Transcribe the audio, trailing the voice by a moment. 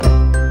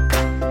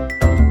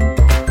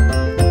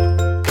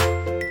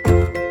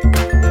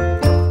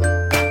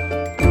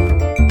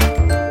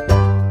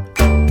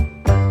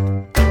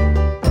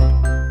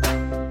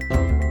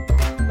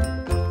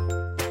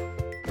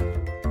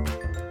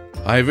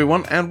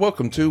everyone, and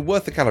welcome to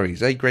Worth the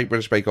Calories, a Great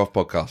British Bake Off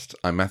podcast.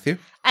 I'm Matthew.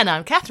 And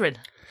I'm Catherine.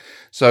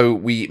 So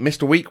we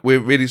missed a week. We're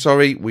really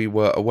sorry. We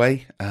were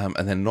away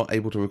and then not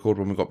able to record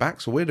when we got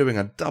back. So we're doing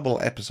a double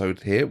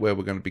episode here where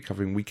we're going to be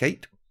covering week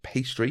 8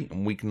 pastry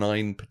and week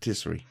 9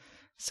 patisserie.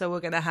 So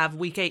we're going to have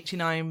week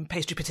 89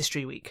 pastry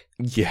patisserie week.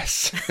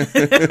 Yes.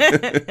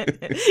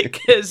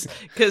 Because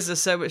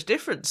there's so much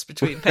difference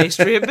between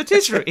pastry and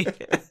patisserie.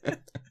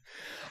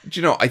 Do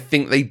you know, I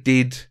think they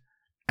did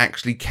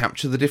actually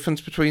capture the difference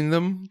between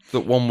them.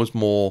 That one was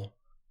more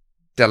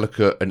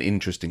delicate and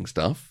interesting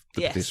stuff,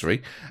 the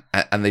patisserie,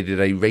 and they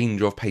did a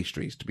range of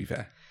pastries, to be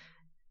fair.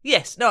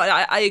 Yes, no,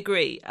 I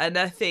agree. And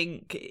I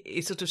think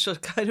it's sort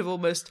of kind of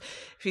almost,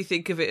 if you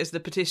think of it as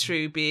the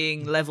patisserie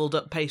being levelled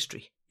up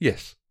pastry.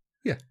 Yes.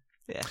 Yeah.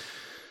 Yeah.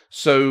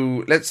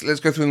 So let's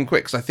go through them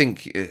quick, because I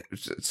think,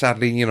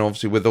 sadly, you know,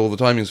 obviously with all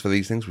the timings for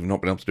these things, we've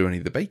not been able to do any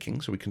of the baking,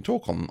 so we can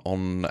talk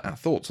on our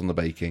thoughts on the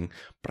baking.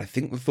 But I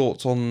think the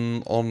thoughts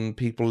on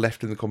people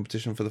left in the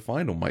competition for the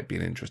final might be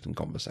an interesting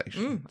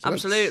conversation.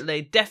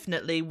 Absolutely.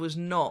 Definitely was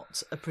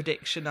not a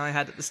prediction I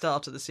had at the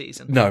start of the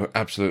season. No,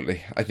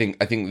 absolutely. I think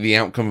the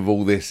outcome of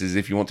all this is,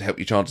 if you want to help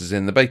your chances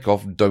in the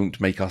bake-off, don't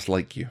make us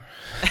like you.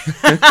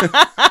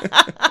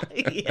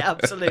 Yeah,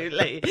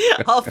 absolutely.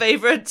 Our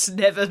favourites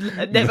never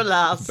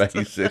last.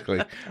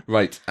 Basically.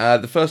 Right.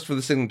 The first for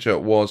the signature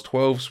was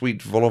 12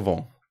 sweet vol au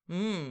vent.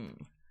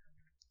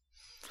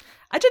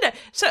 I don't know.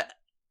 So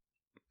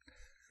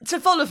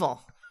vol au vent.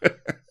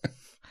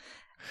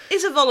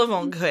 Is a vol au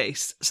vent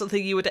case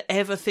something you would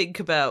ever think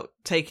about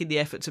taking the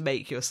effort to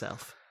make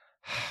yourself?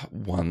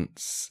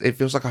 Once. It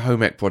feels like a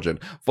home ec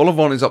project. Vol au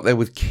vent is up there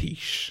with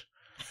quiche.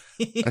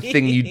 A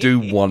thing you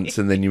do once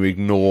and then you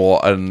ignore,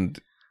 and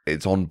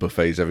it's on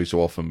buffets every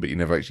so often, but you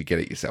never actually get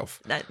it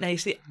yourself. Now you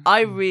see,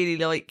 I really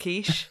like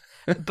quiche,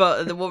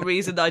 but the one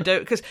reason I don't,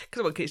 because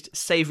I want quiche,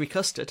 savoury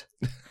custard.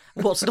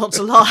 What's not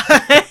to like?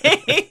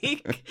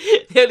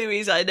 The only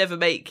reason I never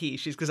make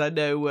quiche is because I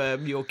know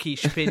your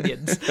quiche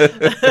opinions.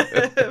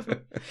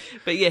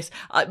 But yes,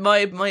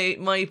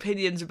 my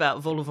opinions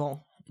about vol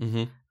au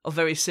vent are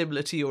very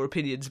similar to your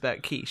opinions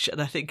about quiche,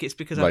 and I think it's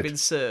because I've been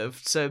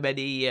served so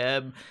many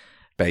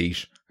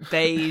beige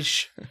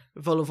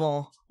vol au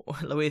vent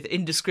with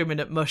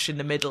indiscriminate mush in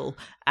the middle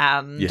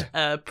and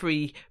a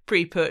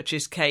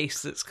pre-purchased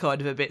case that's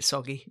kind of a bit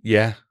soggy.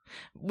 Yeah.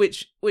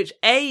 Which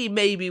A,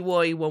 may be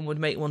why one would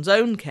make one's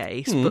own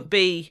case, but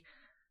B,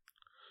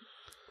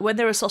 when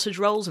there are sausage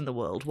rolls in the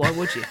world, why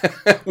would you?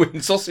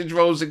 When sausage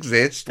rolls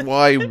exist,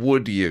 why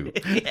would you?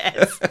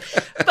 Yes.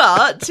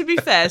 But, to be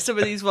fair, some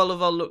of these vol au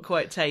vent look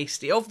quite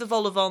tasty. Of the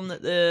vol au vent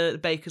that the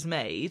baker's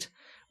made,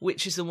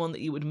 which is the one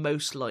that you would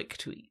most like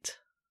to eat?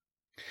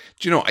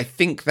 Do you know, I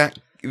think that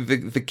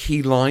the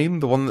key lime,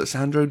 the one that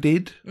Sandro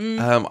did,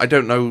 I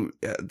don't know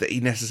that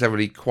he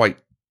necessarily quite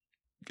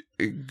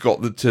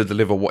got to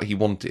deliver what he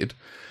wanted.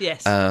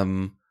 Yes.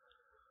 But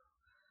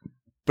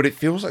it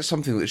feels like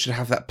something that should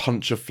have that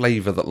punch of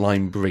flavour that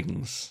lime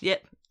brings.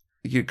 Yep.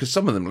 Because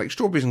some of them, like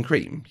strawberries and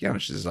cream,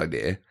 which is this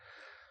idea.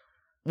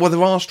 Well,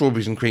 there are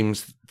strawberries and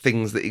creams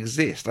things that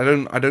exist. I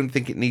don't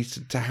think it needs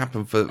to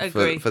happen for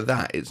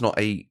that. It's not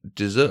a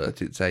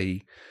dessert. It's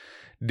a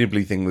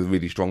nibbly thing with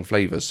really strong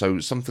flavours. So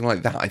something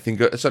like that, I think,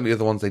 certainly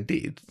the ones they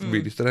did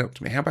really stood out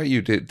to me. How about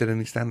you? Did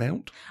any stand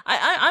out?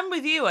 I'm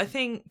with you. I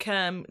think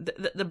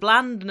the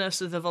blandness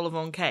of the vol au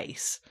vent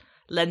case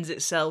lends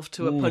itself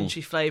to a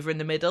punchy flavour in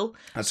the middle.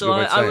 So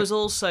I was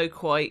also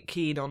quite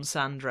keen on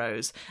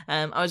Sandro's.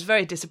 I was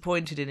very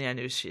disappointed in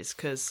Janusz's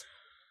because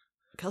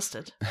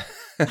custard.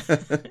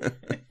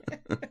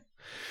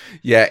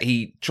 Yeah,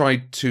 he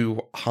tried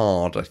too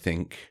hard, I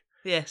think.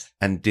 Yes.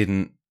 And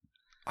didn't.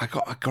 I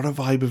got a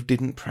vibe of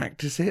didn't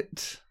practice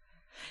it.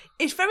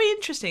 It's very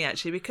interesting,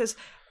 actually, because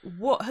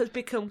what has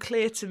become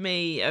clear to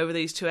me over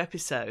these 2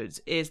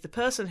 episodes is the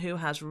person who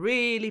has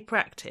really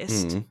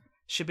practiced,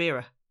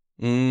 Shabira.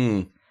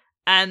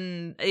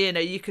 And, you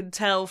know, you can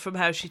tell from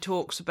how she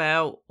talks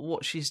about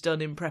what she's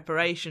done in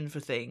preparation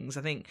for things.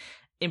 I think,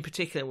 in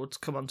particular, we'll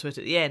come on to it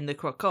at the end, the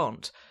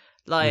croquant.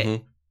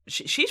 Like,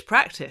 she's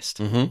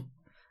practiced. And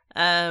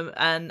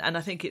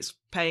I think it's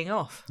paying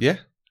off. Yeah,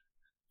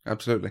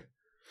 absolutely.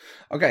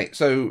 Okay,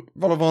 so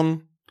vol au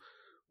vent,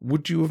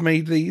 would you have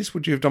made these?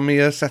 Would you have done me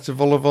a set of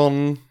vol au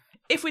vent?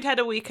 If we'd had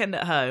a weekend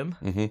at home,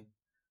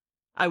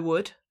 I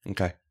would.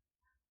 Okay.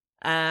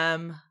 I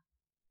don't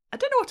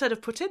know what I'd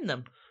have put in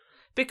them.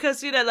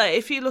 Because, you know, like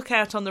if you look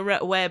out on the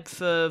web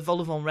for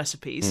vol au vent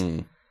recipes,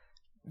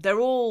 they're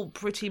all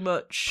pretty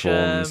much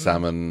prawn,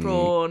 salmon.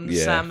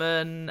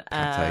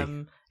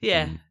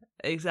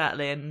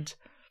 Exactly. And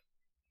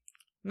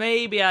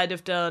maybe I'd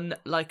have done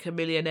like a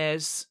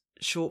Millionaire's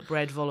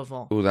shortbread vol au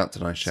vent. Oh, that's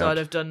a nice shout. So I'd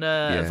have done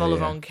a vol au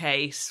vent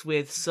case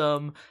with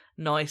some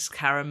nice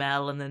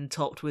caramel and then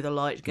topped with a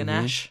light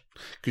ganache.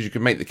 Because you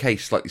can make the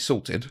case slightly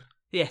salted.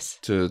 Yes.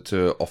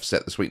 To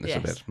offset the sweetness a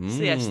bit.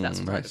 So yes, that's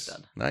what nice. I'd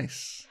have done.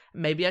 Nice.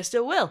 Maybe I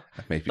still will.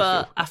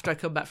 But after I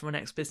come back from my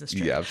next business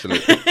trip. Yeah,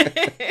 absolutely.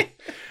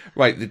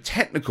 Right, the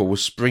technical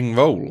was spring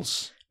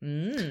rolls.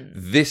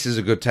 This is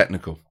a good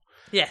technical.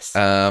 Yes.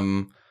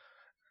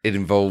 It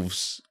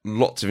involves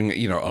lots of,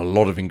 a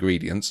lot of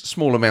ingredients,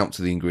 small amounts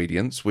of the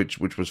ingredients, which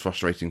was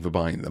frustrating for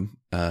buying them.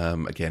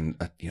 Again,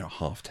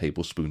 half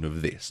tablespoon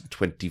of this,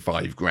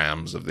 25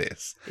 grams of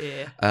this.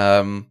 Yeah.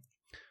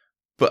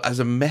 But as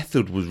a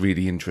method was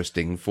really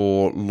interesting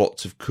for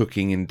lots of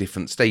cooking in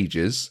different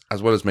stages,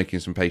 as well as making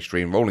some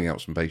pastry and rolling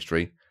out some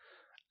pastry,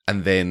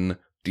 and then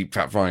deep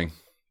fat frying.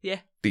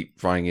 Yeah. Deep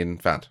frying in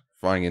fat,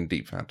 frying in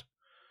deep fat.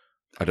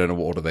 I don't know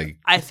what order they...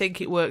 I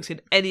think it works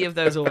in any of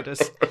those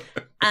orders.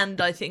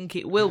 And I think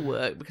it will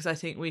work, because I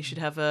think we should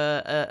have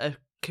a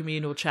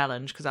communal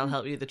challenge, because I'll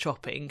help you with the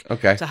chopping,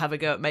 to have a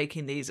go at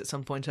making these at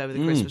some point over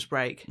the Christmas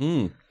break.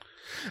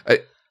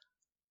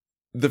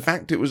 The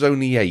fact it was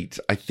only 8,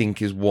 I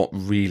think, is what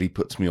really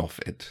puts me off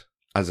it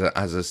as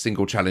a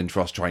single challenge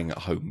for us trying at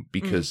home,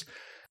 because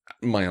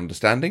my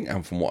understanding,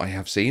 and from what I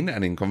have seen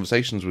and in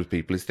conversations with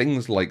people, is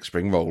things like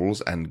spring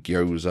rolls and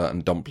gyoza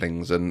and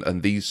dumplings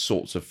and these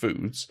sorts of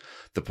foods,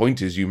 the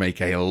point is you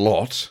make a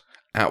lot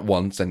at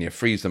once and you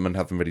freeze them and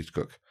have them ready to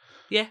cook.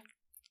 Yeah.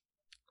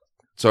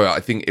 So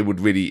I think it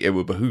would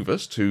behoove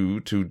us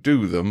to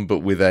do them, but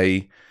with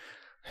a...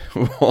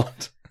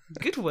 What?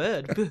 Good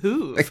word,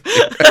 behoove.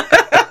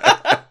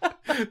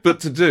 But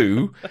to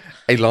do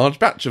a large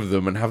batch of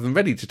them and have them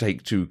ready to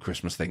take to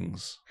Christmas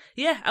things.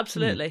 Yeah,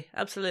 absolutely.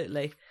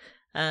 Absolutely.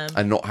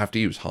 And not have to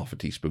use half a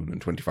teaspoon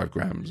and 25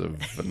 grams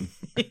of...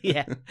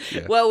 yeah.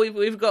 Well,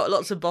 we've got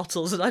lots of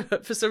bottles, and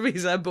for some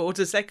reason I bought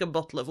a second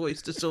bottle of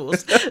oyster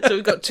sauce. So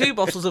we've got 2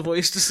 bottles of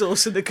oyster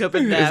sauce in the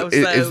cupboard now.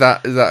 Is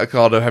that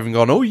Ocado having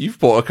gone, oh, you've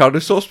bought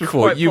Ocado sauce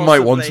before. Quite you possibly.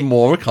 might want some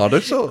more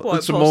Ocado sauce.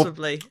 Quite some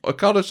possibly. More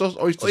Ocado sauce,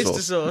 oyster sauce.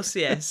 Oyster sauce,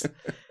 yes.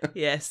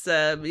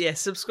 Yes,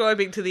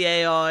 subscribing to the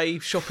AI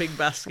shopping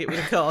basket with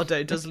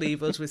Ocado does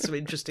leave us with some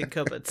interesting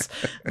cupboards.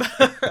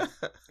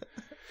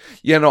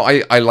 Yeah, no,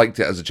 I liked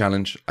it as a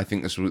challenge. I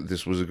think this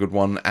was a good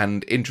one,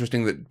 and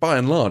interesting that by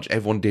and large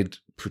everyone did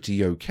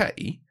pretty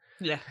okay.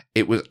 Yeah,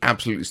 it was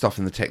absolutely stuff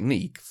in the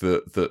technique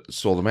that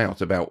saw them out,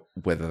 about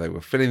whether they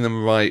were filling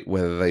them right,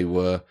 whether they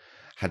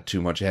had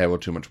too much air or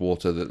too much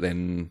water that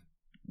then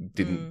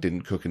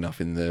didn't cook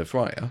enough in the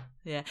fryer.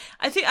 Yeah,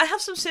 I think I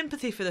have some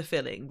sympathy for the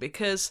filling,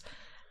 because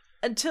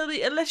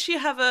unless you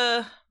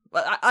have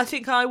I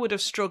think I would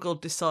have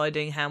struggled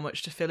deciding how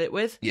much to fill it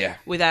with. Yeah.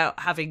 Without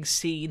having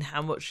seen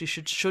how much you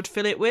should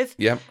fill it with.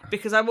 Yeah.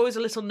 Because I'm always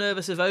a little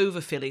nervous of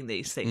overfilling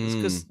these things,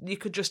 because you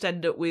could just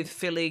end up with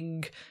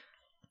filling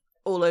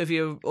all over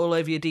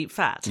your deep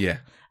fat. Yeah.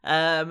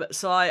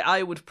 So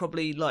I would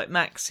probably, like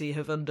Maxi,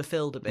 have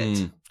underfilled a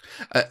bit.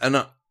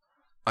 And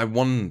I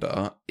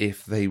wonder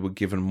if they were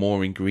given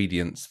more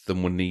ingredients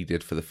than were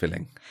needed for the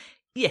filling.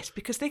 Yes,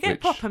 because they get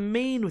proper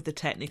mean with the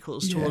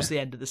technicals towards the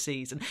end of the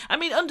season. I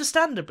mean,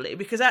 understandably,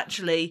 because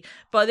actually,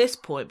 by this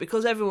point,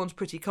 because everyone's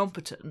pretty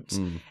competent,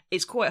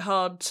 it's quite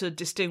hard to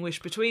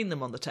distinguish between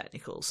them on the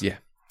technicals. Yeah,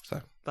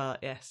 so. But,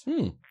 yes.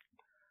 But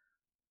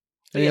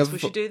yes, we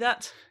should do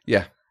that.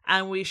 Yeah.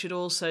 And we should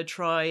also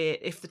try it,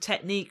 if the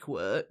technique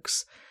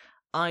works,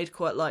 I'd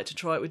quite like to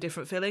try it with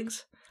different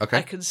fillings. Okay.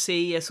 I can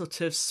see a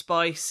sort of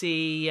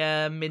spicy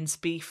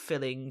minced beef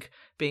filling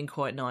being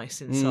quite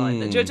nice inside.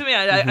 Do you know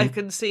what I mean? I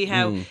can see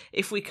how,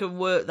 if we can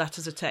work that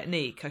as a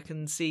technique, I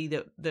can see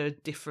that there are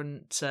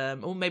different,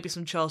 or maybe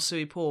some char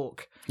siu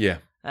pork. Yeah.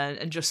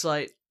 And just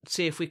like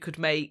see if we could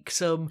make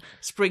some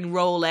spring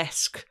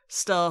roll-esque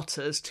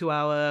starters to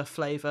our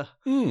flavour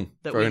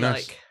that we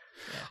nice. like.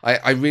 Yeah.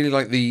 I really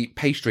like the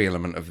pastry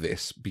element of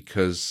this,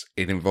 because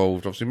it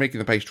involved obviously making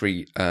the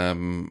pastry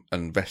and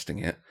vesting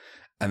it,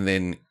 and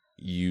then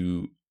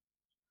you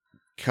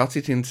cut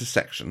it into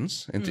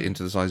sections,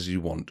 into the sizes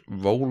you want,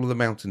 roll them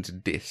out into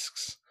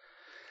discs,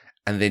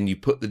 and then you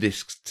put the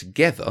discs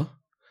together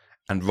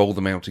and roll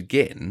them out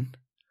again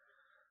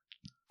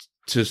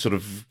to sort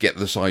of get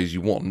the size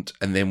you want.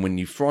 And then when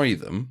you fry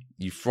them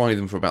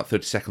for about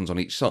 30 seconds on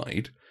each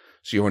side.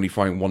 So you're only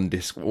frying one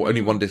disc, or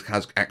only one disc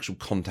has actual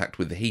contact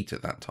with the heat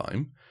at that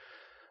time.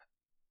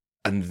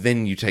 And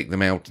then you take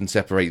them out and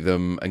separate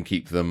them and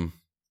keep them.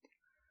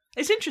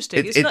 It's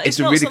interesting. It's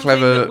a really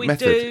clever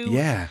method.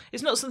 Yeah,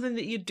 it's not something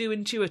that you do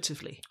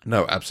intuitively.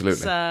 No,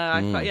 absolutely. So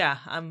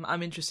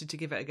I'm interested to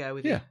give it a go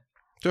with you. Yeah,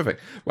 terrific.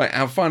 Right,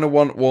 our final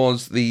one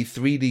was the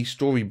 3D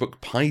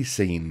storybook pie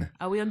scene.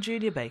 Are we on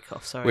Junior Bake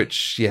Off? Sorry.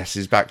 Which, yes,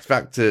 is back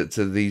to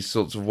these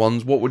sorts of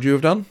ones. What would you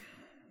have done?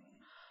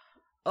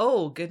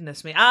 Oh,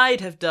 goodness me. I'd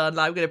have done,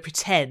 I'm going to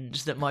pretend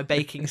that my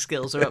baking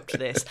skills are up to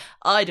this.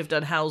 I'd have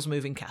done Howl's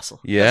Moving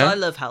Castle. Yeah? I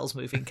love Howl's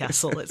Moving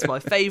Castle. It's my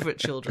favourite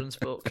children's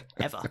book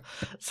ever.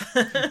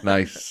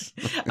 Nice.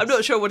 I'm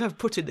not sure what I've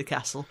put in the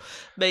castle.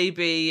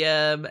 Maybe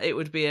it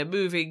would be a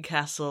moving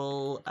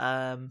castle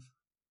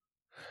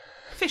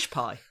fish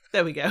pie.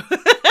 There we go.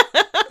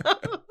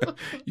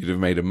 You'd have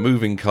made a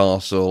moving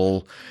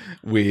castle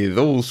with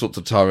all sorts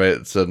of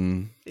turrets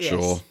and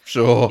sure.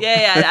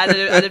 Yeah.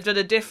 I'd have done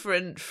a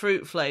different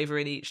fruit flavour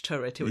in each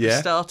turret. It would have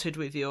started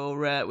with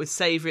your with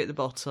savoury at the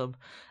bottom,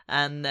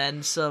 and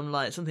then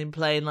something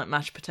plain like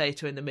mashed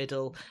potato in the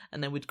middle,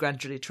 and then we'd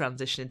gradually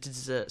transition into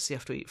desserts. So you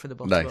have to eat from the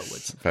bottom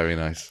upwards. Very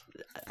nice.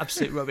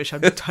 Absolute rubbish.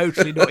 I'm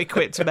totally not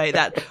equipped to make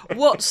that.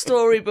 What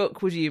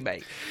storybook would you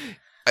make?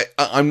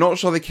 I'm not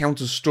sure they count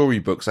as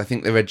storybooks. I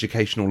think they're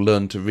educational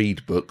learn to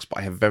read books, but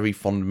I have very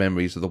fond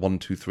memories of the 1,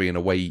 2, 3 and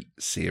Away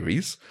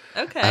series.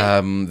 Okay.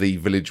 The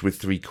Village with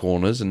Three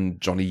Corners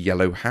and Johnny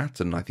Yellow Hat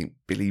and I think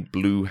Billy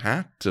Blue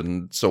Hat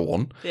and so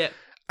on. Yeah.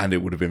 And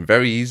it would have been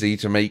very easy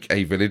to make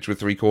a village with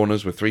 3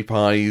 corners with 3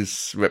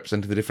 pies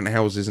representing the different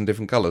houses in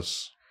different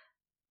colours.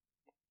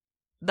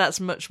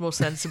 That's much more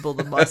sensible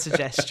than my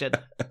suggestion.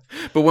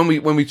 But when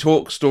we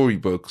talk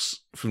storybooks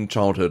from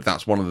childhood,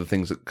 that's one of the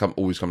things that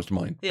always comes to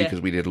mind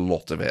because we did a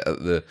lot of it at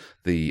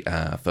the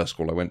first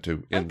school I went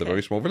to in the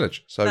very small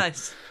village. So,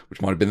 nice.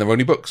 Which might have been their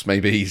only books,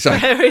 maybe. So.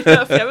 Fair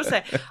enough. I would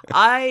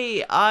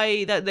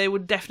say that they were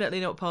definitely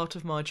not part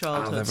of my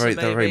childhood. They're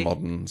very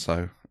modern.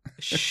 So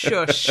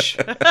shush,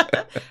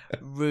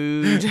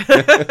 rude.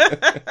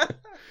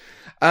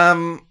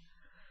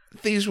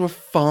 These were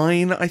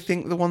fine. I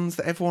think the ones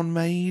that everyone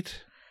made.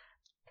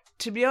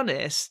 To be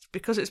honest,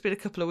 because it's been a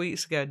couple of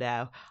weeks ago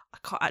now, I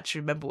can't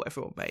actually remember what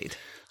everyone made.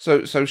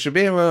 So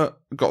Shabira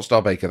got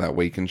Star Baker that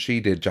week, and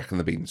she did Jack and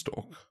the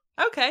Beanstalk.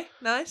 Okay,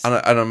 nice. And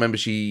I remember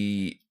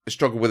she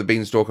struggled with a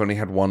beanstalk, only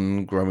had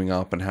one growing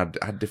up, and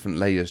had different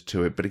layers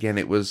to it. But again,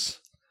 it was...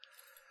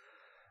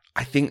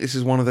 I think this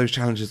is one of those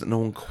challenges that no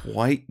one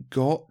quite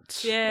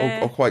got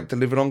or quite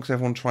delivered on, because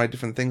everyone tried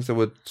different things. There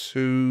were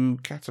 2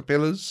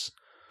 caterpillars.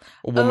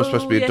 Or one was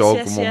supposed to be a dog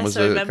and one was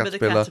a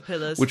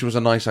caterpillar, which was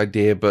a nice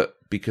idea, but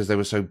because they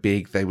were so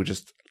big, they were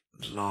just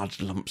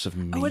large lumps of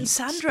meat. Oh, and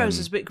Sandro's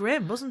was a bit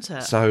grim, wasn't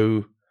it?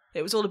 So...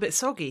 It was all a bit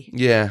soggy.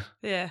 Yeah.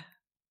 Yeah.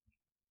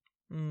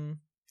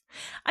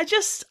 I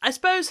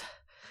suppose,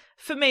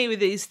 for me with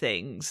these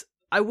things,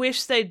 I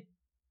wish they'd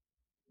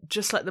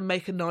just let them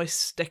make a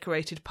nice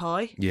decorated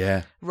pie.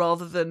 Yeah.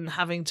 Rather than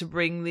having to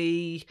bring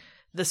the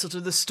sort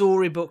of the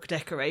storybook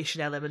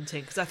decoration element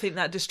in, because I think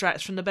that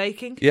distracts from the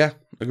baking. Yeah,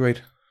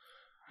 agreed.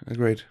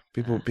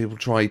 People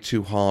try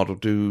too hard or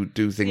do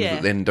things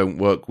that then don't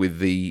work with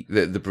the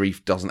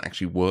brief doesn't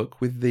actually work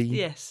with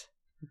the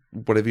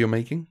whatever you're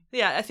making.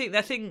 Yeah, I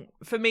think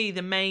for me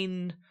the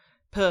main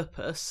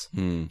purpose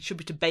should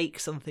be to bake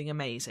something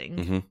amazing.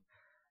 Mm-hmm.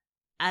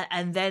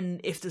 And then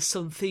if there's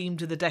some theme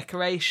to the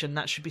decoration,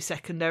 that should be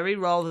secondary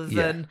rather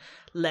than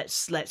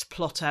let's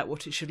plot out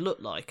what it should look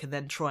like and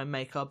then try and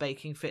make our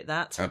baking fit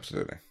that.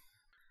 Absolutely.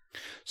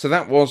 So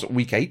that was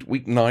week 8.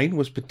 Week 9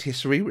 was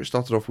patisserie, which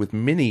started off with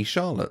mini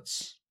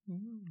Charlottes.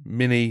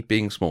 Mini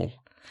being small.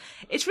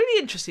 It's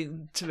really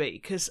interesting to me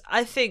because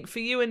I think for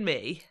you and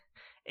me,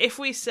 if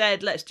we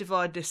said let's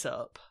divide this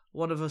up,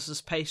 one of us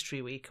does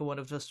pastry week and one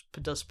of us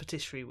does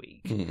patisserie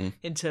week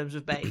in terms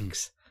of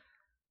bakes,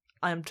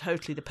 I am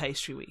totally the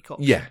pastry week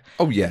option. Yeah.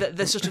 Oh, yeah.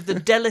 The sort of the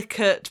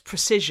delicate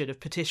precision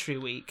of patisserie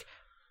week,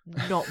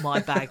 not my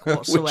bag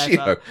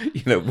whatsoever.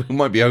 Which, we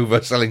might be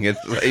overselling it.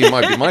 It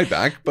might be my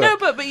bag, but no,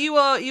 but you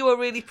are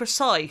really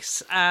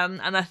precise,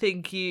 and I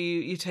think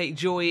you take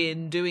joy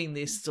in doing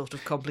this sort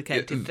of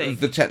complicated thing.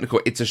 The technical.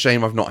 It's a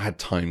shame I've not had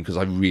time because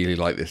I really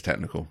like this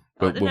technical.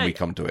 But when we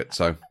come to it,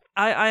 so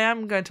I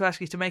am going to ask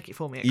you to make it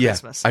for me at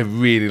Christmas. I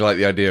really like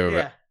the idea of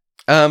it.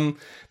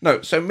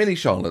 No, so mini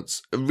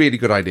Charlottes, a really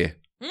good idea.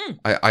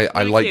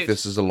 I like cute.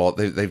 This as a lot.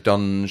 They've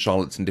done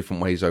Charlottes in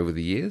different ways over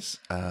the years,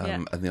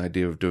 and the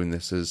idea of doing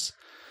this is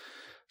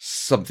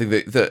something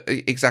that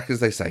exactly as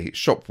they say,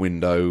 shop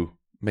window,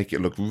 make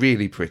it look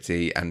really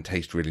pretty and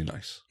taste really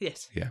nice.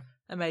 Yes. Yeah.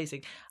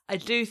 Amazing. I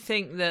do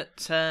think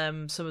that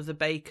some of the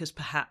bakers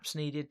perhaps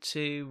needed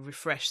to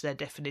refresh their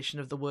definition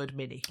of the word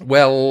mini.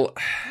 Well,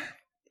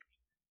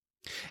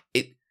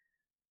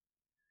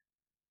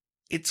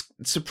 it's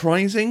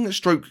surprising,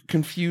 stroke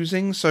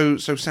confusing. So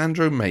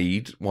Sandro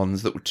made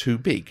ones that were too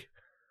big.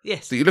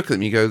 Yes. So you look at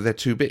them and you go, they're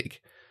too big.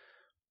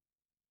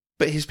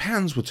 But his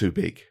pans were too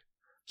big.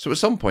 So at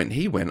some point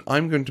he went,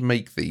 I'm going to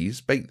bake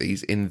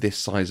these in this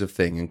size of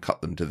thing and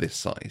cut them to this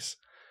size.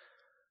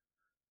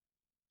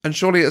 And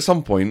surely at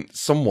some point,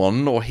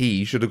 someone or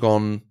he should have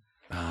gone,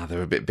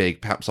 they're a bit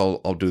big. Perhaps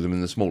I'll do them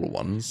in the smaller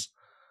ones.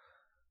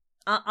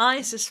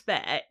 I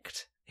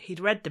suspect he'd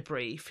read the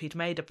brief, he'd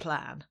made a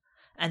plan.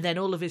 And then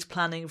all of his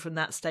planning from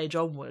that stage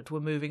onward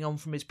were moving on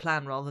from his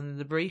plan rather than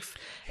the brief.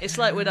 It's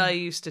like when I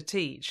used to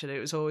teach, and it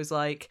was always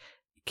like,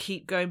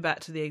 keep going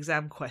back to the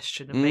exam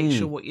question and make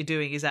sure what you're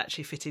doing is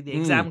actually fitting the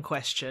exam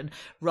question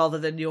rather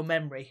than your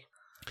memory.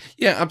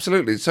 Yeah,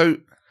 absolutely. So,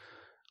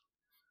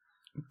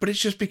 but it's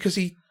just because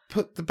he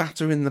put the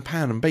batter in the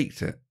pan and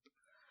baked it.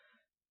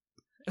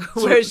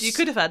 Whereas you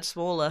could have had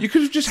smaller. You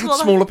could have just had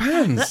smaller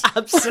pans.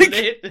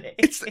 Absolutely. Like,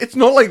 it's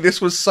not like this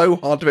was so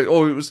hard to make,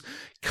 or it was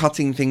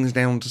cutting things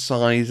down to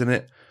size,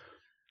 and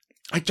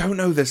I don't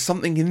know. There's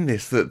something in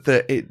this that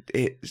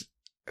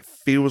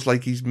feels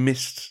like he's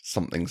missed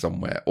something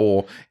somewhere,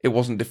 or it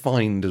wasn't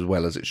defined as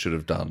well as it should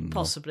have done.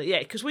 Possibly, yeah,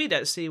 because we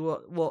don't see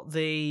what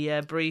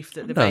the brief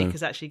that the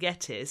bakers actually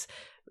get is.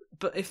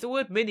 But if the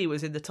word mini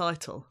was in the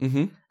title,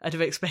 I'd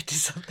have expected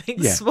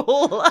something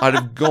small. I'd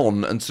have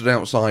gone and stood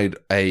outside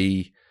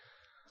a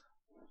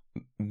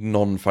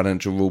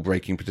non-financial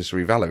rule-breaking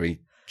patisserie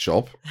Valerie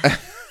shop,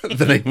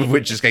 the name of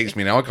which escapes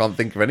me now. I can't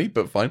think of any,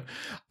 but fine.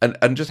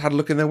 And just had a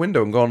look in their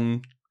window and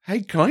gone,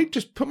 hey, can I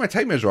just put my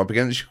tape measure up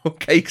against your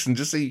cakes and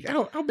just see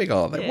how big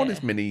are they? Yeah. What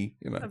is mini?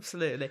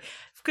 Absolutely.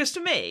 Because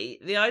to me,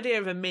 the idea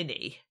of a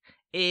mini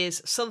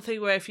is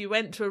something where if you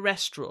went to a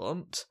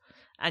restaurant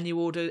and you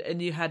ordered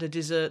and you had a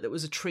dessert that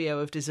was a trio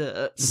of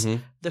desserts,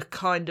 the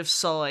kind of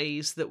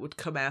size that would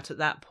come out at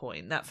that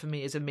point, that for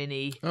me is a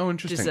mini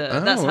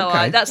dessert. That's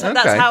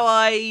how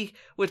I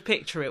would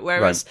picture it.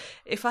 Whereas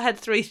if I had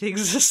 3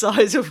 things the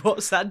size of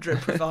what Sandra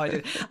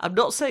provided, I'm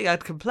not saying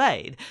I'd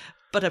complain,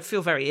 but I'd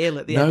feel very ill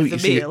at the end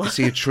of the meal.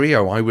 See, a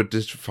trio I would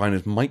define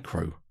as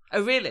micro.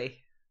 Oh,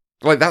 really?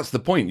 Like, that's the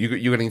point. You're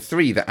getting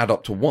 3 that add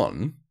up to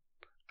 1,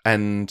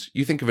 and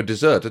you think of a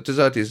dessert. A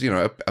dessert is,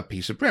 a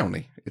piece of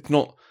brownie. It's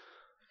not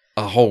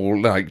a whole,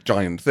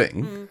 giant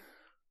thing.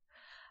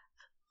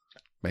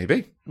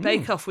 Maybe.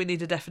 Bake Off, we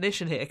need a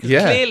definition here, because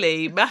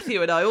clearly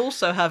Matthew and I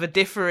also have a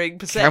differing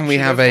perception. Can we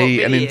have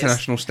an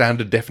international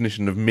standard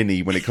definition of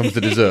mini when it comes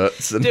to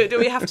desserts? Do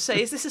we have to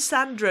say, is this a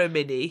Sandro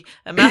mini,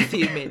 a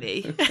Matthew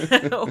mini,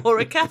 or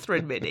a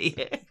Catherine mini?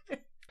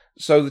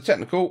 So the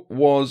technical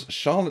was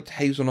Charlotte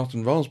Hazelnut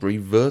and Raspberry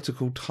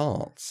Vertical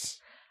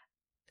Tarts.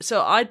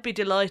 So I'd be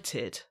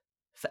delighted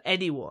for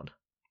anyone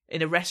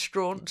in a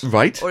restaurant,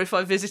 right? Or if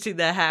I'm visiting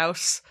their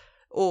house,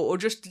 or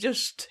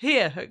just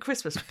here at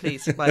Christmas,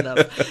 please, my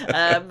love,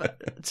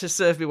 to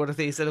serve me one of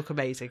these. They look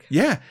amazing.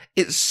 Yeah,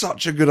 it's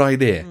such a good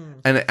idea,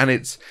 and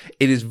it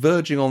is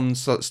verging on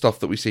stuff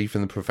that we see from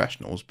the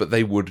professionals, but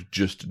they would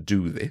just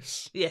do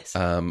this, yes,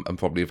 and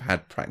probably have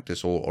had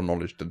practice or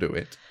knowledge to do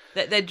it.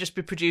 They'd just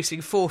be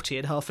producing 40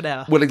 in half an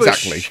hour. Well,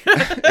 exactly,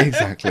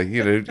 exactly.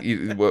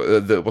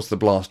 What's the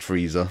blast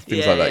freezer?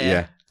 Things like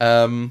that.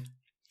 Yeah.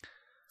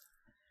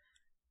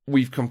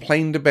 We've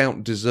complained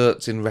about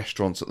desserts in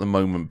restaurants at the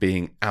moment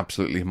being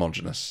absolutely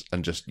homogenous,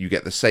 and just you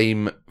get the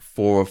same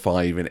 4 or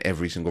 5 in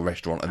every single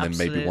restaurant, and then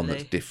maybe one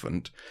that's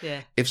different.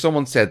 Yeah. If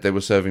someone said they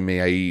were serving me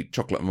a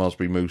chocolate and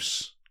raspberry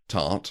mousse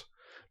tart,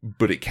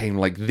 but it came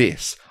like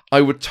this,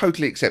 I would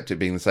totally accept it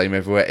being the same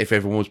everywhere if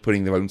everyone was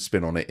putting their own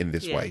spin on it in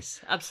this way. Yes,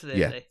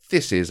 absolutely. Yeah,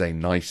 this is a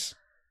nice,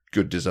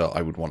 good dessert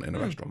I would want in a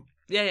restaurant.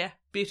 Yeah,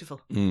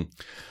 beautiful.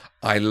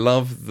 I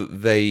love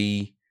that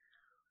they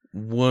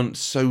weren't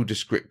so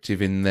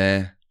descriptive in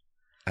their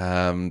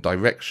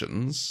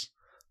directions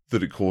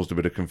that it caused a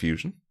bit of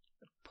confusion.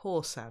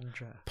 Poor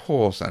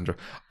Sandra.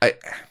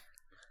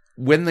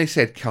 When they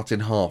said cut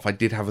in half, I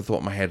did have a thought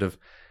in my head of,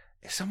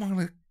 is someone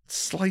going to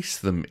slice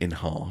them in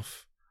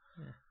half?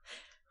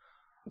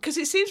 Because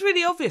it seems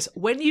really obvious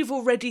when you've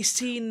already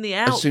seen the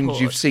output. As soon as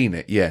you've seen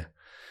it, yeah.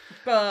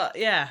 But,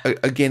 yeah.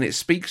 Again, it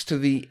speaks to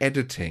the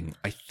editing,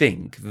 I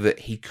think, that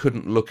he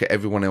couldn't look at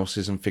everyone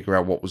else's and figure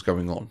out what was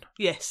going on.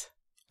 Yes.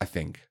 I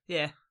think.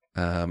 Yeah.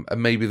 And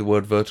maybe the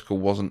word vertical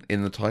wasn't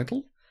in the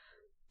title,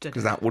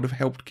 because that would have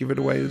helped give it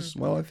away as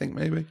well, I think,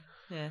 maybe.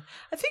 Yeah.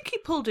 I think he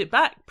pulled it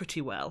back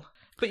pretty well,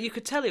 but you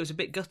could tell he was a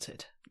bit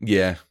gutted.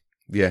 Yeah.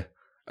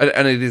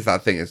 And it is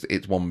that thing,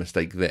 it's one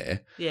mistake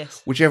there.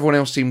 Yes. Which everyone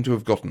else seemed to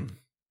have gotten.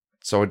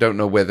 So I don't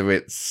know whether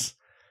it's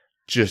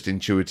just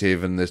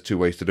intuitive and there's 2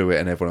 ways to do it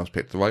and everyone else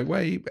picked the right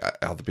way.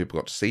 Other people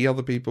got to see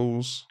other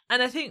people's.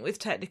 And I think with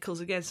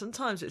technicals, again,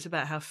 sometimes it's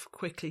about how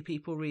quickly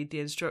people read the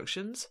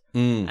instructions.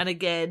 And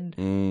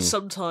again,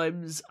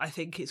 sometimes I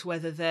think it's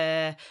whether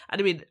they're...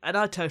 And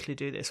I totally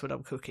do this when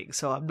I'm cooking,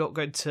 so I'm not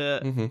going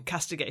to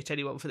castigate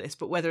anyone for this,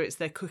 but whether it's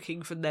they're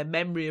cooking from their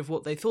memory of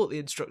what they thought the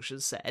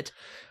instructions said,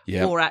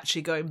 or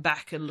actually going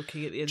back and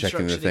looking at the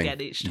instruction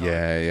again each time.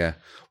 Yeah.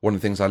 One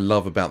of the things I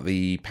love about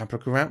the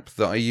Paprika app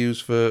that I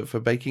use for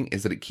baking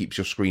is that it keeps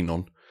your screen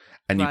on.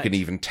 And you can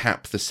even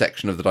tap the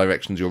section of the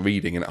directions you're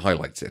reading and it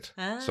highlights it.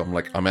 So I'm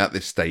like, I'm at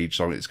this stage,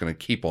 so it's going to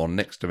keep on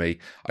next to me.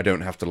 I don't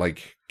have to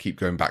keep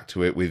going back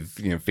to it with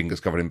fingers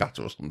covered in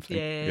batter or something.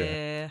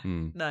 Yeah.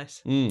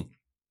 Nice.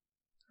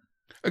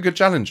 A good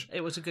challenge.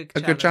 It was a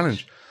good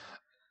challenge.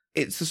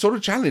 It's the sort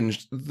of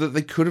challenge that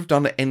they could have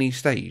done at any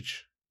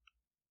stage.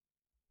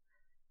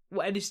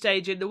 What, any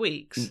stage in the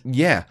weeks?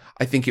 Yeah.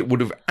 I think it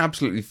would have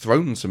absolutely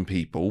thrown some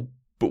people,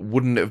 but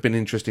wouldn't it have been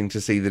interesting to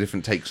see the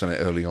different takes on it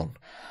early on?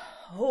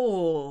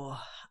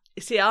 Oh,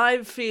 see,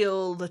 I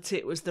feel that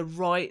it was the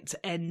right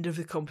end of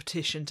the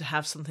competition to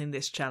have something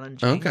this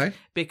challenging. Okay.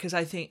 Because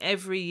I think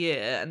every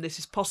year, and this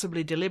is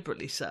possibly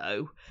deliberately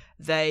so,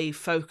 they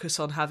focus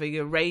on having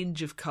a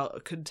range of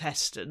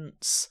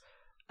contestants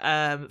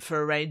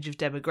for a range of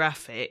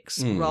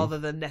demographics, rather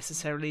than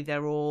necessarily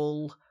they're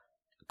all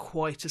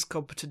quite as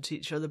competent to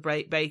each other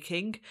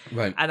baking.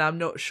 Right. And I'm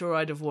not sure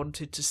I'd have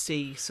wanted to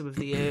see some of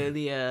the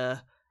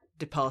earlier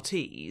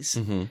departees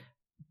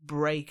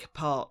break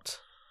apart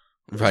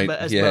right. much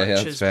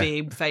as fair.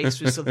 Being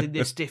faced with something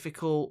this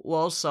difficult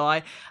was.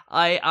 So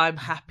I'm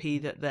happy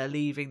that they're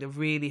leaving the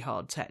really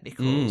hard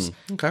technicals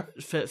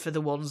for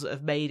the ones that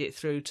have made it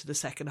through to the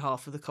second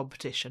half of the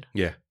competition.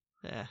 Yeah.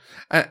 Yeah.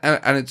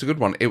 And it's a good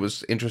one. It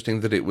was interesting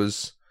that it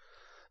was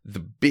the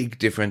big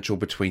differential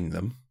between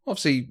them.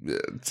 Obviously,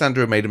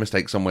 Sandro made a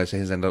mistake somewhere, so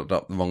he's ended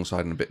up the wrong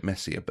side and a bit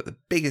messier. But the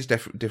biggest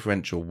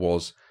differential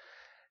was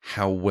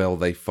how well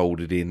they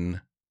folded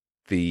in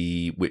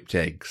the whipped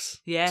eggs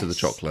to the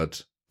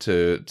chocolate,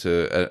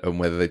 and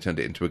whether they turned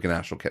it into a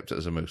ganache or kept it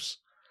as a mousse.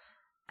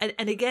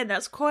 And again,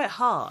 that's quite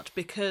hard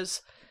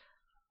because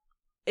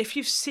if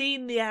you've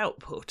seen the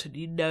output and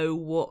you know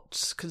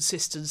what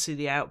consistency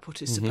the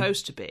output is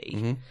supposed to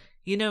be,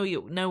 you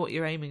know what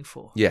you're aiming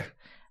for. Yeah.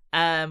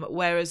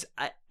 Whereas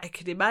I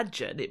can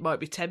imagine it might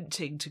be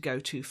tempting to go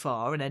too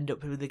far and end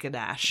up with a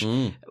ganache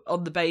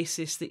on the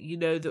basis that you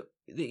know that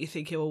you're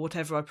thinking, well,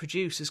 whatever I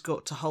produce has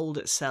got to hold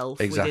itself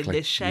within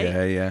this shape.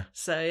 Yeah, yeah.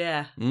 So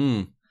yeah.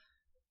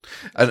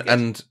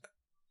 And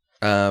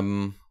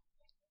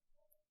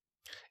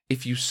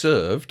if you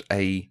served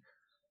a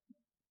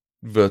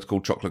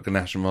vertical chocolate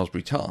ganache and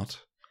raspberry tart,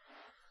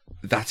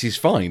 that is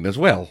fine as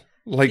well.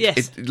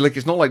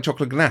 It's not like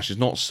chocolate ganache is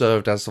not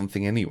served as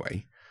something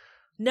anyway.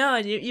 No,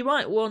 and you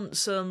might want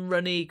some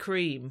runny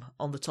cream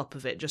on the top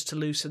of it just to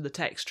loosen the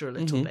texture a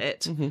little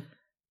bit,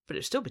 but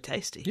it'd still be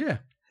tasty. Yeah.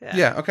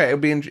 Okay, it'll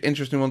be an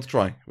interesting one to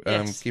try.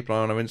 Keep an eye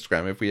on our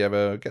Instagram if we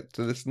ever get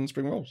to this in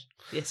spring rolls.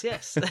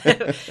 Yes.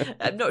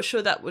 I'm not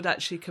sure that would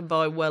actually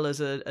combine well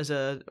as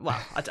a.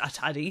 Well,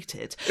 I'd eat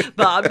it,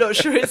 but I'm not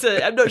sure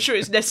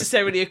it's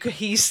necessarily a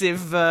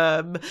cohesive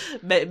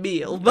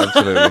meal.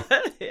 Absolutely.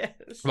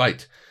 Yes.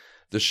 Right,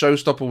 the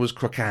showstopper was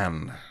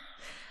croquant.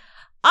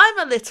 I'm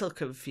a little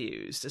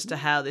confused as to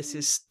how this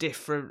is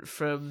different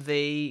from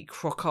the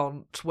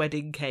croquant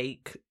wedding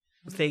cake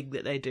thing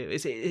that they do.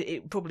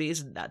 It probably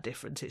isn't that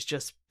different. It's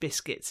just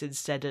biscuits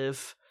instead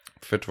of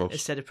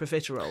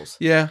profiteroles.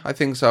 Yeah, I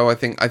think so. I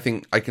think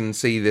I can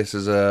see this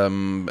as a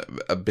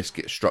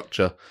biscuit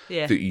structure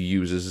that you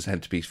use as a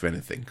centerpiece for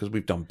anything, because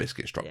we've done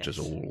biscuit structures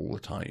all the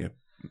time. You know,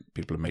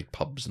 people have made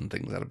pubs and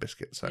things out of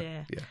biscuits. So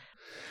yeah.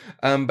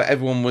 But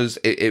everyone was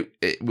it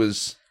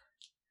was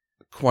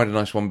quite a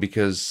nice one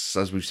because,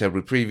 as we've said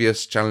with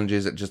previous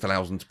challenges, it just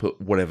allows them to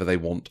put whatever they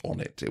want on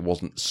it. It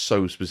wasn't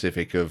so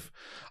specific of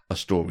a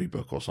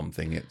storybook or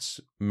something. It's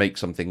make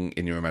something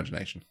in your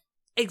imagination.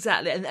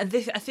 Exactly, and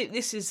this, I think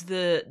this is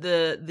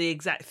the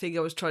exact thing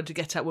I was trying to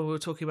get at when we were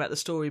talking about the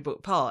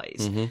storybook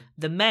pies.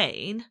 The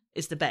main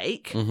is the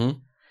bake,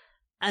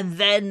 and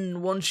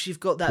then once you've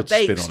got that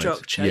bake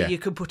structure, you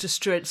can put a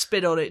straight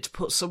spin on it to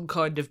put some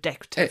kind of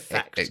decorative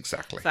factor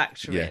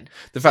in.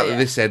 The fact that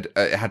this said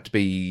it had to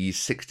be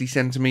 60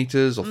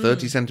 centimetres or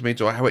 30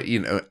 centimetres, or how it,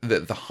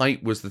 the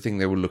height was the thing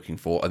they were looking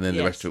for, and then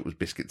the rest of it was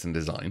biscuits and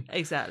design.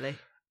 Exactly.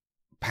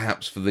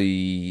 Perhaps for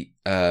the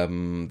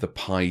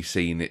pie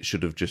scene, it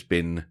should have just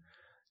been,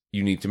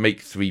 you need to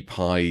make 3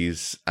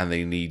 pies and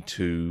they need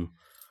to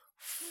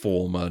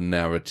form a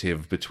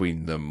narrative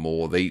between them,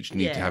 or they each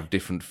need to have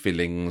different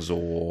fillings,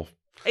 or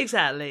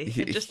exactly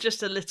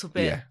just a little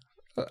bit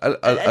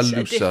a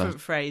looser, different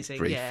phrasing.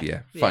 Brief,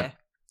 fine.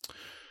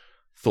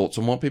 Thoughts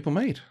on what people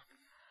made?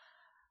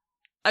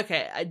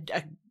 Okay,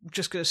 I'm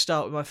just going to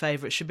start with my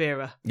favourite,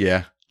 Shabira.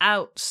 Yeah.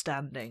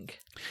 Outstanding.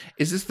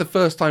 Is this the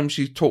first time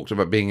she's talked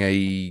about being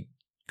a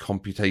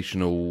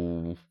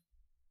computational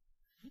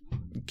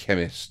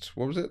chemist?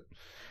 What was it?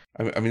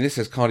 I mean, this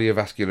says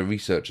cardiovascular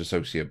research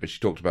associate, but she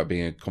talked about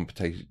being a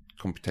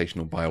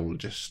computational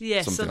biologist.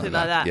 Yeah, something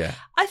like that. Yeah.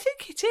 I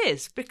think it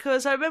is,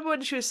 because I remember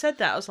when she said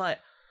that, I was like,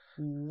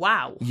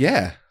 wow.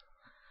 Yeah.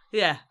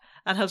 Yeah.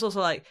 And I was also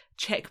like,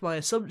 check my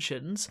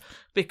assumptions,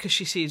 because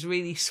she seems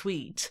really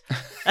sweet.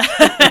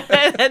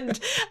 and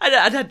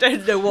I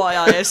don't know why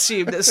I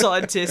assume that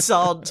scientists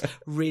aren't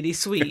really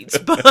sweet,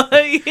 but,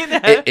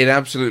 It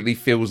absolutely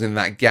fills in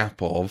that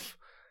gap of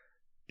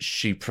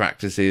she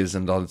practices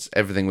and does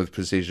everything with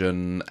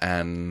precision,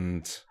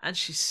 and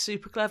she's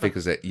super clever.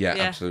 Figures it. Yeah,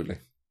 absolutely.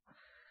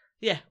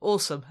 Yeah,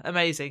 awesome.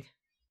 Amazing.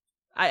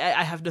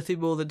 I have nothing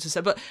more than to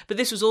say, but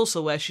this was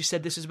also where she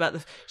said this was about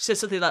she said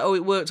something like, "Oh,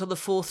 it worked on the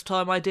 4th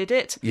time I did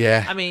it."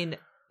 Yeah, I mean,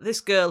 this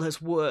girl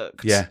has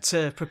worked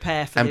to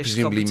prepare for and this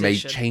presumably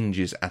competition. made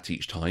changes at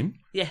each time.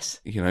 Yes,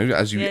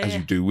 as you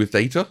do with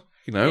data.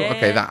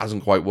 Okay, that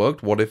hasn't quite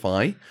worked. What if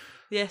I?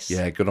 Yes.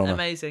 Yeah, good on her.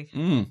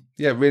 Amazing.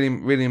 Yeah, really,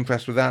 really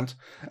impressed with that.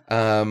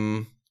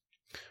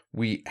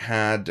 We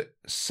had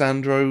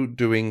Sandro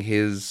doing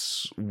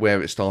his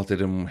where it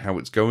started and how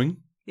it's going.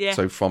 Yeah.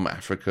 So from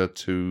Africa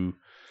to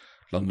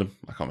London.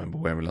 I can't remember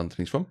where in London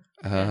he's from.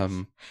 I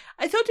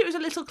thought it was a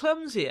little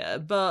clumsier,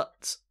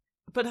 but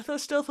I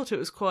still thought it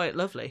was quite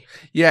lovely.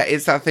 Yeah,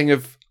 it's that thing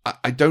of,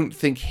 I don't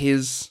think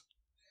his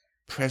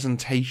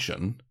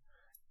presentation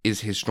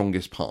is his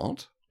strongest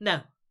part.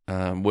 No.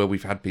 Where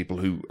we've had people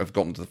who have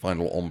gotten to the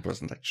final on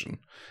presentation.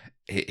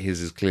 His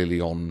is clearly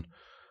on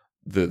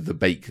the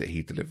bake that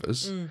he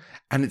delivers.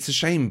 And it's a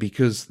shame,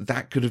 because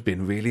that could have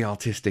been really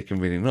artistic and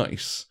really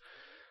nice.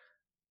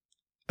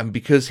 And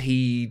because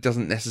he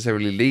doesn't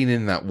necessarily lean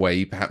in that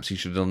way, perhaps he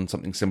should have done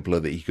something simpler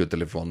that he could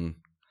deliver on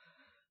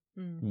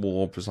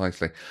more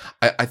precisely.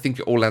 I think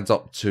it all adds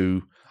up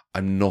to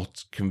I'm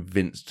not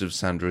convinced of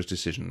Sandra's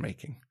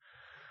decision-making.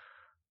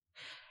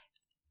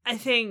 I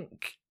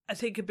think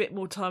a bit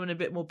more time and a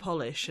bit more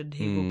polish and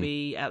he will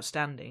be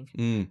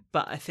outstanding.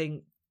 But I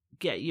think,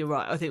 yeah, you're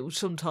right. I think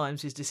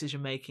sometimes his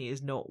decision-making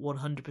is not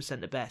 100%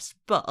 the best.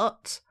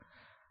 But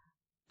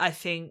I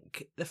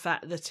think the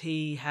fact that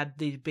he had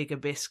the bigger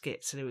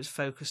biscuits and it was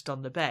focused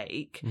on the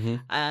bake,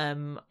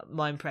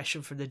 my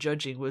impression from the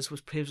judging was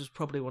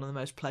probably one of the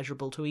most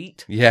pleasurable to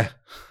eat. Yeah.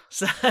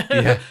 So,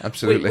 yeah,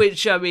 absolutely.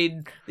 Which, I mean,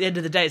 at the end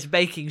of the day, it's a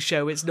baking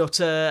show. It's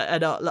not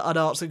an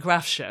arts and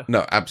crafts show.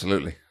 No,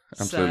 absolutely.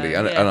 Absolutely.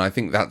 So, and I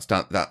think that's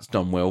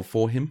done well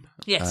for him.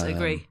 Yes, I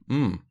agree.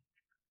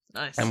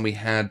 Nice. And we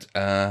had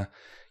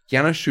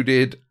Janusz, who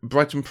did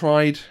Brighton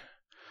Pride,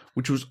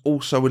 which was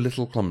also a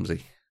little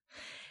clumsy.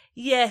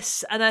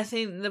 Yes, and I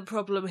think the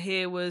problem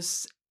here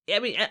was, I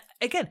mean,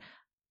 again,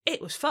 it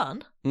was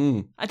fun.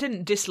 I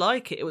didn't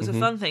dislike it. It was a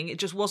fun thing. It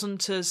just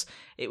wasn't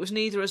it was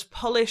neither as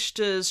polished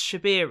as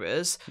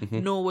Shabira's,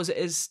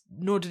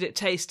 nor did it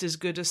taste as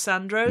good as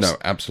Sandro's. No,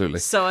 absolutely.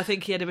 So I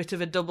think he had a bit of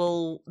a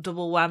double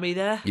whammy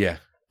there. Yeah,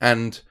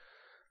 and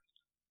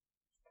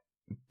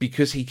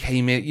because he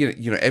came in,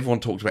 you know,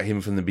 everyone talked about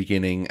him from the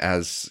beginning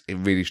as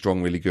really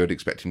strong, really good,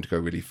 expect him to go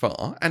really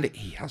far, and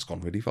he has gone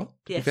really far.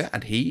 Yes.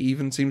 And he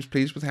even seems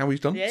pleased with how he's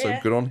done, so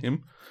Yeah. good on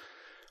him.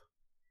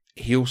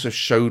 He also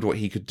showed what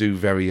he could do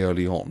very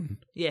early on.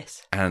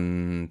 Yes.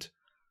 And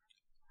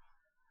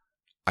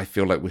I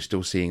feel like we're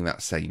still seeing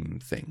that same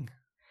thing.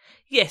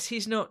 Yes,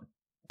 he's not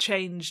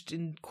changed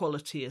in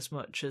quality as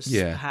much as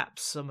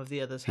perhaps some of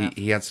the others have.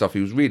 He had stuff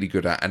he was really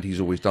good at, and he's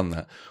always done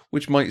that,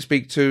 which might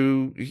speak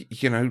to,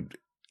 you know,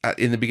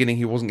 in the beginning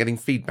he wasn't getting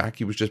feedback,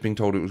 he was just being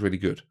told it was really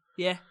good.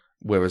 Yeah.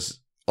 Whereas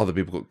other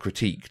people got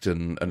critiqued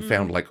and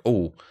found like,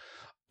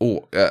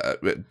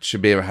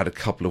 Shabira had a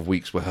couple of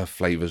weeks where her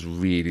flavours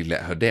really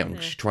let her down.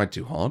 She tried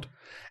too hard,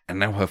 and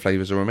now her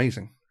flavours are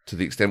amazing. To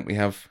the extent we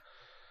have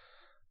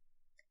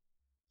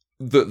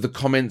the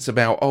comments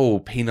about,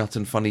 peanut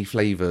and funny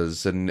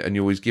flavours, and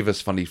you always give us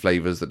funny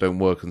flavours that don't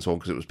work and so on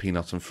because it was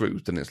peanut and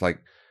fruit. And it's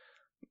like,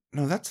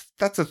 no, that's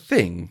a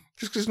thing.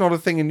 Just because it's not a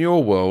thing in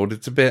your world,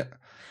 it's a bit...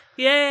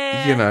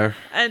 Yeah, you know,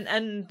 and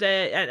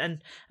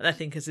I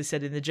think, as they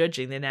said in the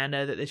judging, they now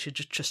know that they should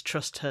just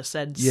trust her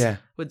sense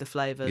with the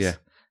flavours.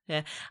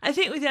 Yeah. I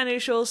think with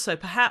Janusz also,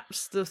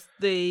 perhaps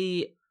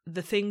the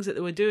things that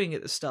they were doing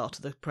at the start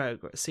of the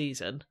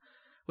season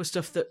was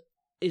stuff that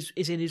is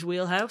in his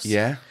wheelhouse.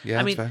 Yeah.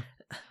 I mean, fair.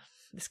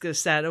 It's going to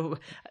sound...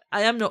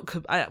 I am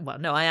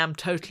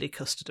totally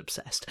custard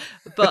obsessed.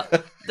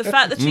 But the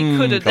fact that he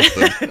couldn't...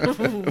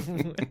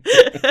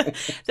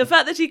 the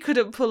fact that he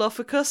couldn't pull off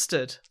a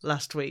custard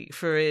last week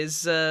for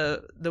his...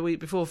 the week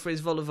before for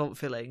his vol au vent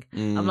filling.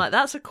 I'm like,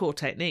 that's a core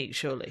technique,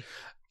 surely.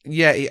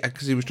 Yeah,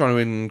 because he was trying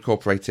to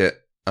incorporate it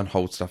and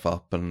hold stuff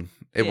up, and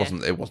it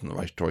wasn't the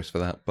right choice for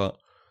that. But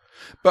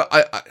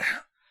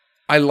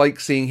I like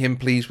seeing him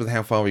pleased with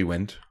how far he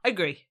went.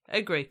 Agree,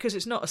 because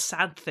it's not a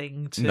sad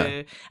thing to...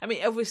 No. I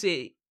mean,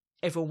 obviously,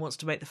 everyone wants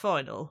to make the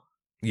final.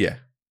 Yeah,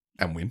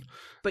 and win.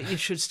 But you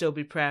should still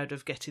be proud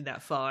of getting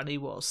that far, and he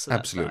was. So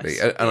absolutely,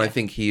 nice. And I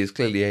think he is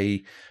clearly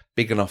a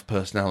big enough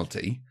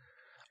personality.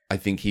 I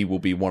think he will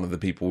be one of the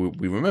people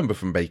we remember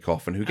from Bake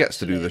Off and who gets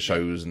to do the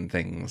shows and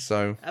things.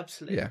 So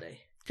absolutely. Yeah,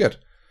 good.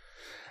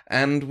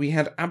 And we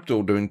had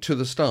Abdul doing To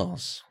the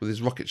Stars with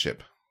his rocket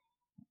ship.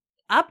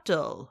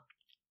 Abdul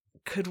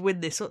could win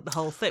the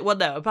whole thing. Well,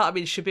 no, but I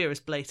mean, Shabira's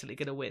blatantly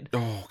going to win.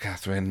 Oh,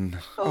 Catherine.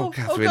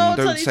 Catherine, God,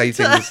 don't say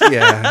things.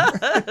 Yeah.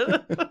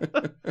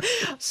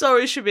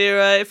 Sorry,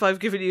 Shabira, if I've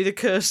given you the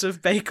curse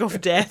of Bake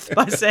Off death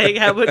by saying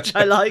how much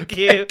I like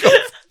you. Bake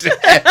Off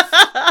death.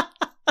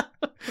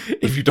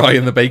 If you die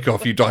in the Bake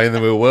Off, you die in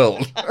the real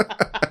world.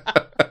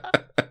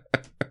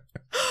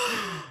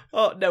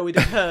 Oh, no, we'd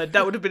have heard.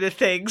 That would have been a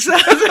thing.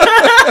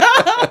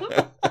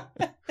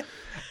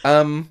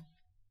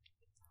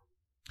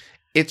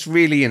 It's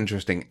really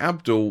interesting.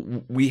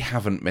 Abdul, we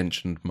haven't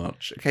mentioned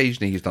much.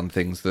 Occasionally he's done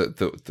things that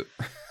that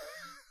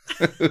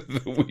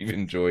we've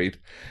enjoyed,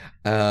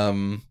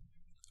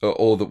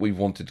 or that we've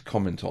wanted to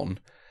comment on.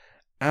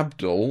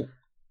 Abdul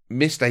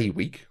missed a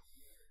week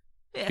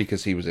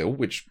because he was ill,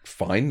 which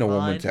fine, no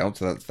one went out,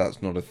 so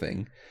that's not a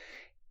thing.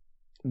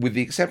 With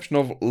the exception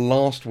of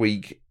last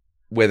week,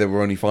 where there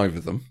were only 5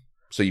 of them,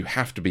 so you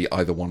have to be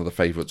either one of the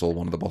favourites or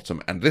one of the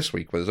bottom. And this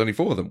week, where there's only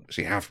 4 of them,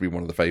 so you have to be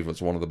one of the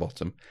favourites or one of the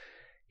bottom.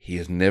 He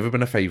has never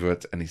been a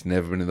favourite, and he's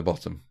never been in the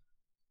bottom.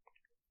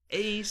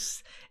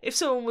 If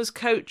someone was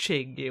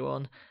coaching you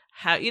on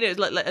how,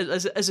 like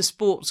as a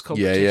sports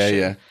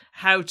competition,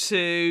 how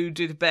to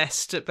do the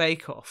best at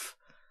Bake Off,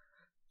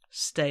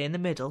 stay in the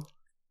middle,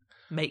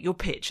 make your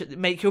bid at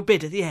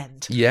the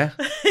end. Yeah.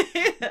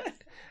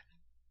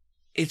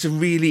 It's a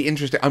really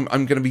interesting... I'm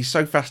going to be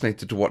so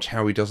fascinated to watch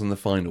how he does in the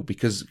final,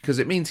 because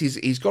it means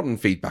he's gotten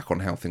feedback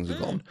on how things have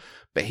gone,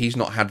 but he's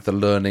not had the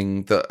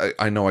learning that...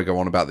 I know I go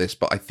on about this,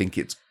 but I think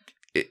it's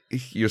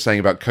you're saying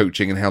about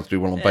coaching and how to do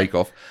well on Bake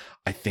Off,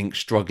 I think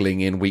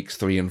struggling in weeks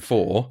 3 and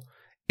 4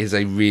 is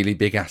a really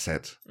big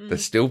asset.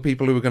 There's still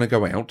people who are going to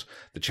go out.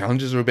 The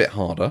challenges are a bit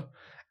harder.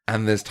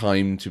 And there's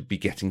time to be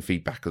getting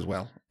feedback as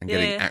well and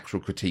getting actual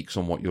critiques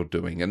on what you're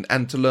doing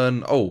and to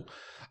learn,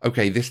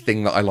 okay, this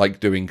thing that I like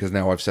doing because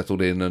now I've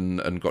settled in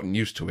and gotten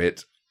used to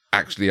it,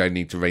 actually I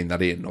need to rein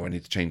that in or I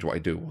need to change what I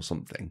do or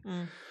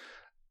something.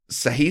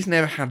 So he's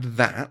never had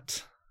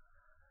that,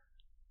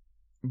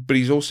 but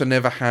he's also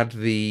never had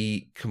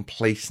the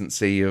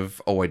complacency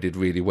of, I did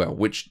really well,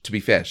 which, to be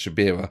fair,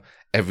 Shabira,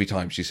 every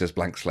time she says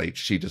blank slate,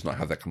 she does not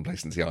have that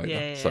complacency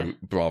either. So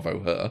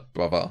bravo her,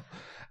 bravo.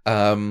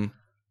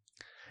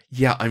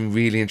 Yeah, I'm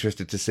really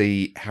interested to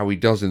see how he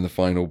does in the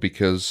final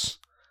because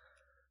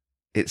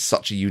it's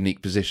such a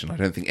unique position. I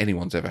don't think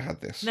anyone's ever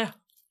had this.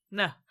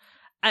 No.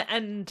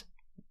 And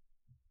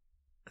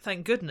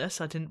thank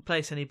goodness I didn't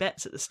place any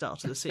bets at the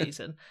start of the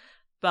season,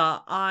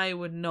 but I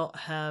would not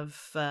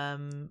have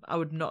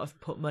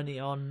put money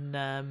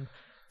on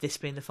this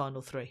being the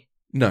final 3.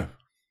 No.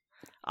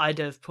 I'd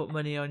have put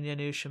money on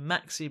Janusz and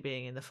Maxi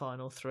being in the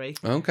final 3.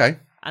 Okay.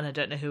 And I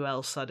don't know who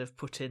else I'd have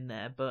put in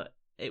there, but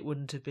it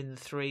wouldn't have been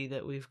the 3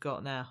 that we've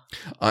got now.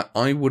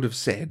 I would have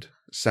said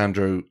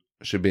Sandro,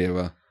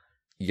 Shabira,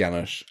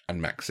 Janusz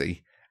and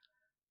Maxi.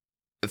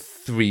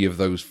 3 of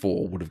those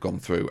 4 would have gone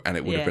through and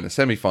it would have been a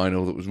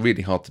semi-final that was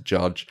really hard to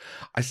judge.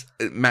 As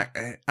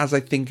I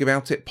think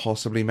about it,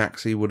 possibly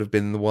Maxi would have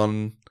been the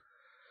one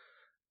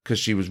because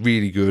she was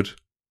really good,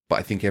 but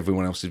I think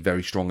everyone else is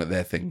very strong at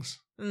their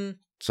things.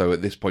 So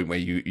at this point where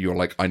you're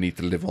like, I need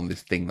to live on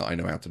this thing that I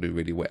know how to do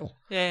really well.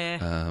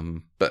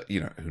 But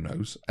who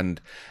knows?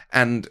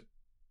 And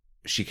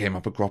she came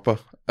up a cropper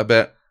a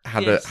bit,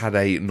 had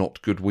a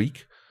not good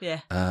week.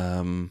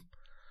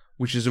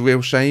 Which is a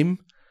real shame.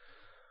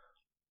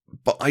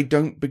 But I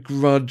don't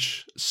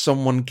begrudge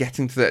someone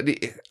getting to that.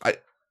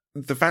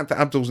 The fact that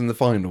Abdul's in the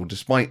final,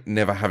 despite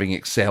never having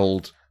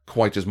excelled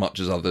quite as much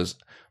as others,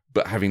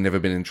 but having never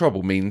been in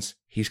trouble, means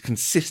he's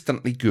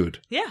consistently good.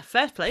 Yeah,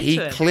 fair play to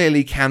him. He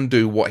clearly can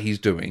do what he's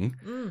doing.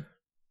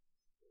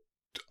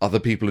 Other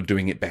people are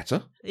doing it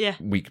better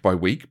week by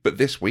week, but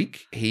this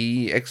week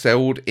he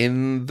excelled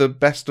in the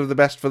best of the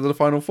best for the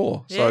final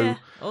 4. So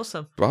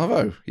awesome.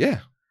 Bravo.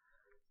 Yeah.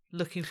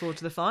 Looking forward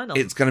to the final.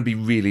 It's going to be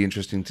really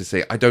interesting to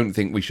see. I don't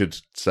think we should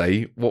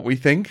say what we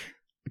think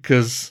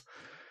because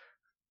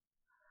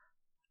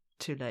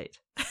too late.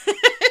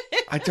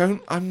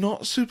 I'm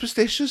not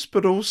superstitious,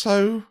 but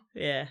also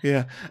yeah.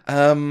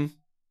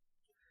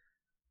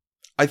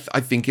 I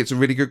think it's a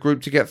really good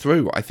group to get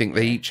through. I think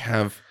they each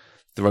have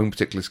their own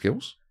particular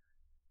skills,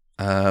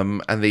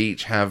 and they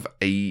each have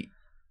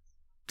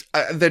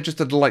they're just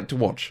a delight to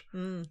watch.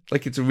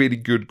 Like, it's a really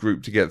good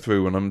group to get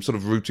through, and I'm sort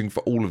of rooting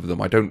for all of them.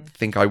 I don't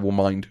think I will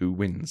mind who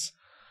wins.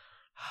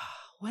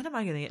 When am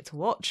I going to get to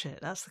watch it?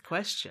 That's the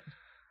question.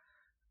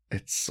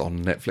 It's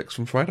on Netflix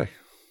from Friday.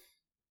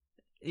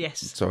 Yes.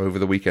 So over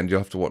the weekend you'll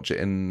have to watch it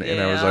in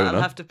Arizona.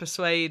 I'll have to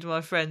persuade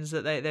my friends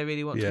that they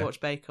really want to watch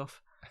Bake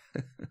Off.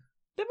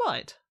 They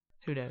might.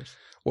 Who knows?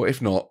 Well,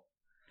 if not,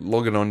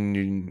 log in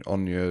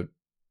on your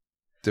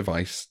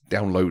device,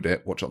 download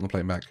it, watch it on the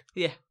playback.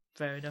 Yeah,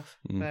 fair enough.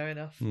 Fair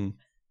enough.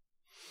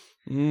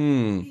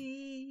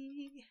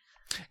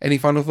 Any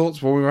final thoughts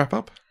before we wrap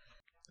up?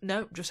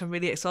 No, just I'm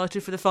really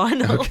excited for the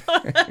final.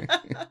 Okay.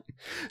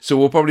 So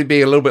we'll probably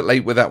be a little bit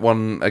late with that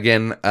one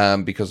again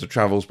because of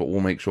travels, but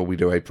we'll make sure we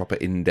do a proper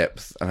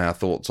in-depth and our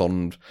thoughts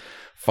on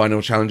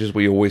final challenges.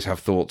 We always have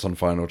thoughts on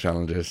final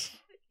challenges.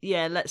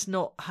 Yeah, let's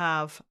not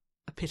have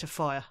a pit of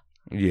fire.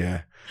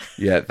 Yeah,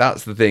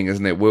 that's the thing,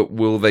 isn't it?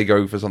 Will they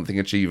go for something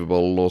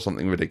achievable or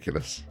something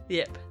ridiculous?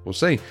 Yep. We'll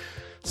see.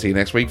 See you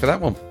next week for that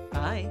one.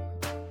 Bye.